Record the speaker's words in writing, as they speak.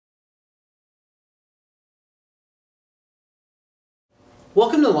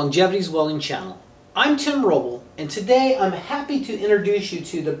Welcome to Longevity's Welding channel. I'm Tim Roble, and today I'm happy to introduce you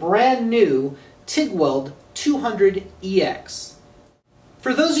to the brand new Tigweld 200EX.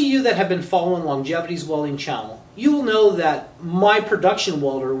 For those of you that have been following Longevity's Welding channel, you will know that my production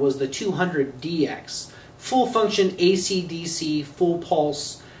welder was the 200DX. Full function AC/DC, full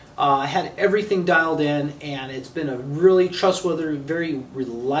pulse, had everything dialed in, and it's been a really trustworthy, very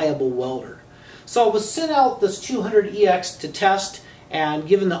reliable welder. So I was sent out this 200EX to test and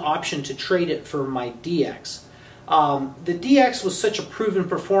given the option to trade it for my DX. The DX was such a proven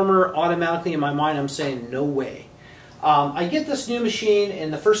performer, automatically in my mind I'm saying no way. I get this new machine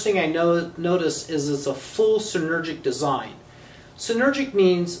and the first thing I notice is it's a full Synergic Design. Synergic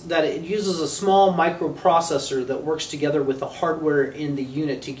means that it uses a small microprocessor that works together with the hardware in the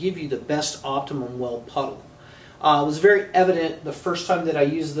unit to give you the best optimum weld puddle. It was very evident the first time that I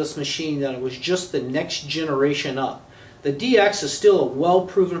used this machine that it was just the next generation up. The DX is still a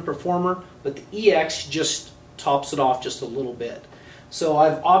well-proven performer, but the EX just tops it off just a little bit. So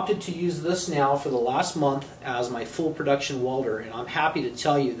I've opted to use this now for the last month as my full production welder, and I'm happy to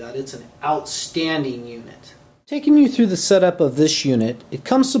tell you that it's an outstanding unit. Taking you through the setup of this unit, it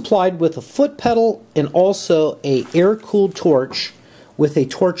comes supplied with a foot pedal and also a air-cooled torch with a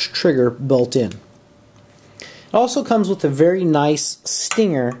torch trigger built in. It also comes with a very nice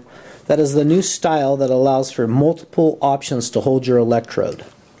stinger that is the new style that allows for multiple options to hold your electrode.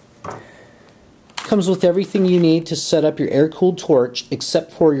 Comes with everything you need to set up your air-cooled torch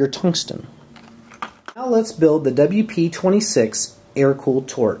except for your tungsten. Now let's build the WP26 air-cooled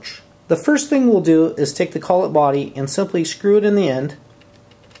torch. The first thing we'll do is take the collet body and simply screw it in the end.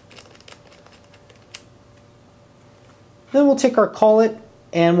 Then we'll take our collet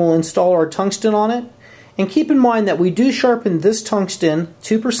and we'll install our tungsten on it. And keep in mind that we do sharpen this tungsten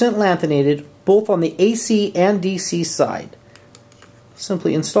 2% lanthanated both on the AC and DC side.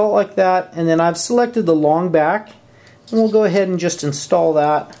 Simply install it like that, and then I've selected the long back and we'll go ahead and just install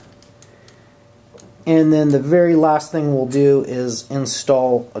that. And then the very last thing we'll do is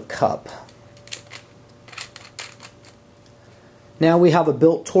install a cup. Now we have a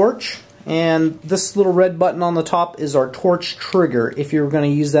built torch, and this little red button on the top is our torch trigger if you're going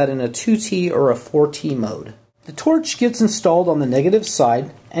to use that in a 2T or a 4T mode. The torch gets installed on the negative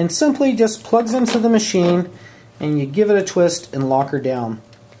side and simply just plugs into the machine, and you give it a twist and lock her down.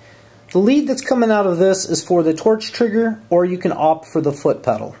 The lead that's coming out of this is for the torch trigger, or you can opt for the foot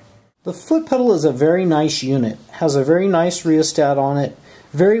pedal. The foot pedal is a very nice unit, has a very nice rheostat on it,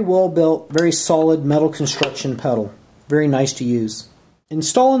 very well built, very solid metal construction pedal, very nice to use.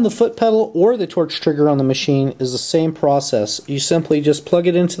 Installing the foot pedal or the torch trigger on the machine is the same process. You simply just plug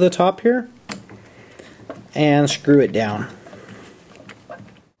it into the top here and screw it down.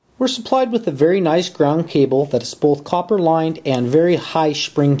 We're supplied with a very nice ground cable that is both copper lined and very high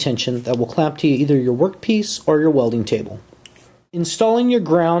spring tension that will clamp to either your workpiece or your welding table. Installing your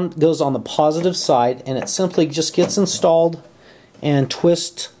ground goes on the positive side, and it simply just gets installed and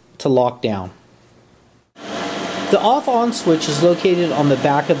twists to lock down. The off-on switch is located on the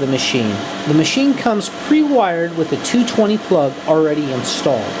back of the machine. The machine comes pre-wired with a 220 plug already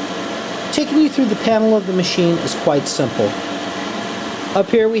installed. Taking you through the panel of the machine is quite simple. Up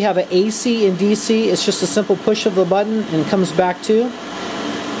here we have an AC and DC. It's just a simple push of the button and it comes back to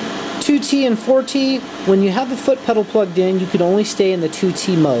 2T and 4T. When you have the foot pedal plugged in, you can only stay in the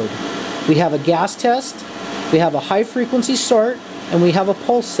 2T mode. We have a gas test, we have a high frequency start, and we have a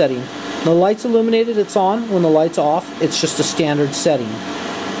pulse setting. When the light's illuminated, it's on. When the light's off, it's just a standard setting.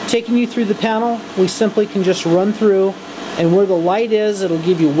 Taking you through the panel, we simply can just run through, and where the light is, it'll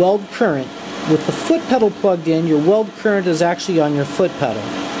give you weld current. With the foot pedal plugged in, your weld current is actually on your foot pedal.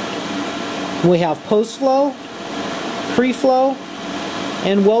 We have post flow, pre-flow,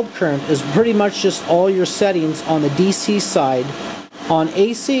 and weld current is pretty much just all your settings on the DC side. On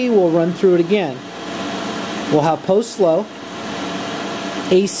AC, we'll run through it again. We'll have post flow,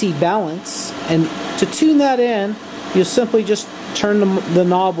 AC balance, and to tune that in, you simply just turn the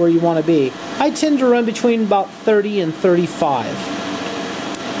knob where you want to be. I tend to run between about 30 and 35.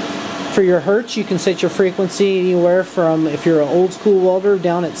 For your hertz, you can set your frequency anywhere from, if you're an old school welder,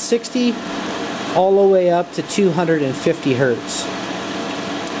 down at 60 all the way up to 250 hertz.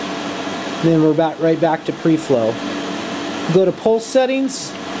 Then we're right back to pre-flow. Go to pulse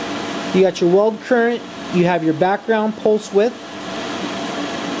settings. You got your weld current, you have your background pulse width,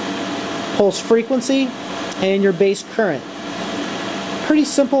 pulse frequency, and your base current. Pretty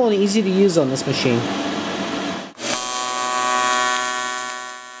simple and easy to use on this machine.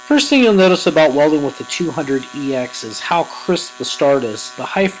 First thing you'll notice about welding with the 200EX is how crisp the start is. The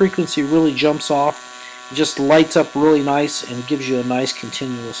high frequency really jumps off It just lights up really nice and gives you a nice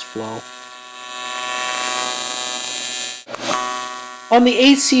continuous flow. On the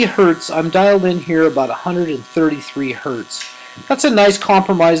AC hertz, I'm dialed in here about 133 hertz. That's a nice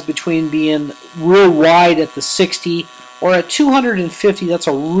compromise between being real wide at the 60 or at 250, that's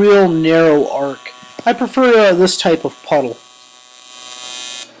a real narrow arc. I prefer this type of puddle.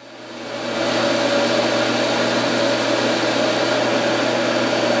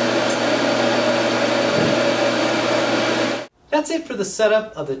 That's it for the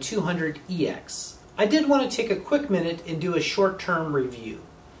setup of the 200EX. I did want to take a quick minute and do a short-term review.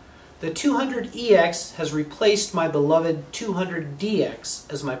 The 200EX has replaced my beloved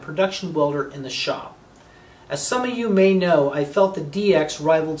 200DX as my production welder in the shop. As some of you may know, I felt the DX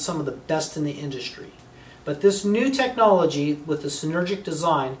rivaled some of the best in the industry. But this new technology with the Synergic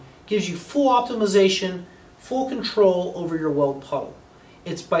Design gives you full optimization, full control over your weld puddle.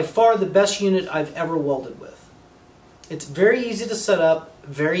 It's by far the best unit I've ever welded with. It's very easy to set up,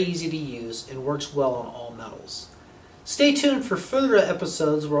 very easy to use, and works well on all metals. Stay tuned for further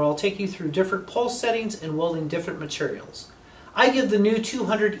episodes where I'll take you through different pulse settings and welding different materials. I give the new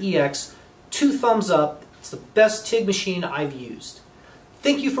 200EX 2 thumbs up. It's the best TIG machine I've used.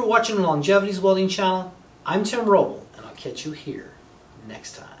 Thank you for watching the Longevity's Welding channel. I'm Tim Roble, and I'll catch you here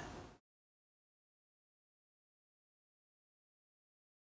next time.